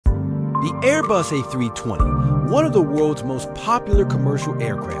The Airbus A320, one of the world's most popular commercial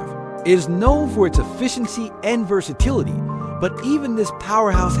aircraft, is known for its efficiency and versatility, but even this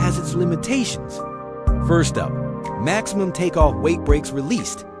powerhouse has its limitations. First up, maximum takeoff weight brakes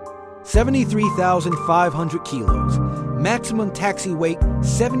released, 73,500 kilos. Maximum taxi weight,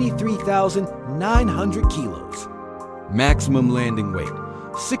 73,900 kilos. Maximum landing weight,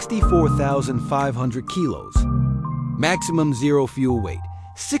 64,500 kilos. Maximum zero fuel weight,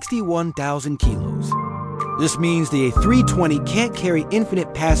 61,000 kilos. This means the A320 can't carry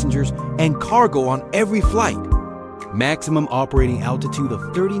infinite passengers and cargo on every flight. Maximum operating altitude of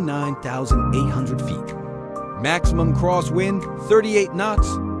 39,800 feet. Maximum crosswind, 38 knots.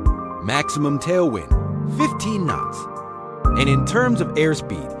 Maximum tailwind, 15 knots. And in terms of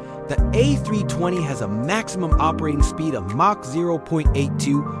airspeed, the A320 has a maximum operating speed of Mach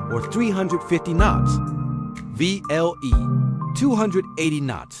 0.82 or 350 knots. VLE, 280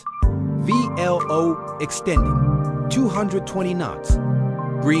 knots. VLO extending, 220 knots.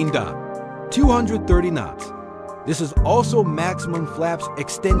 Green dot, 230 knots. This is also maximum flaps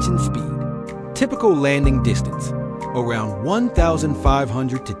extension speed. Typical landing distance, around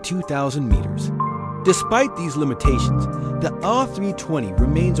 1,500 to 2,000 meters. Despite these limitations, the A320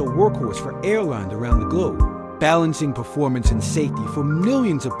 remains a workhorse for airlines around the globe, balancing performance and safety for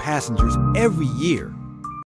millions of passengers every year.